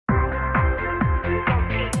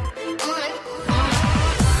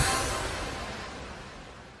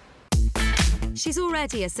She's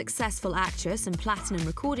already a successful actress and platinum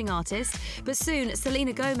recording artist, but soon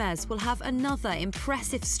Selena Gomez will have another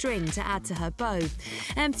impressive string to add to her bow.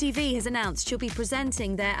 MTV has announced she'll be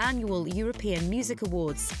presenting their annual European Music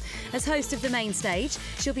Awards. As host of the main stage,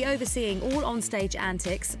 she'll be overseeing all onstage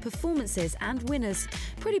antics, performances and winners.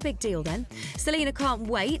 Pretty big deal then. Selena can't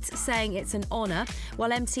wait, saying it's an honour, while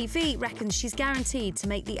MTV reckons she's guaranteed to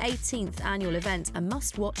make the 18th annual event a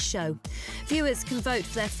must-watch show. Viewers can vote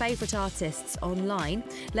for their favourite artists online.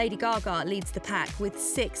 Lady Gaga leads the pack with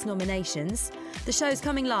 6 nominations. The show's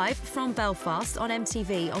coming live from Belfast on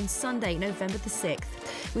MTV on Sunday, November the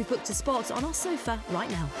 6th. We've booked a spot on our sofa right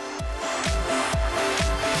now.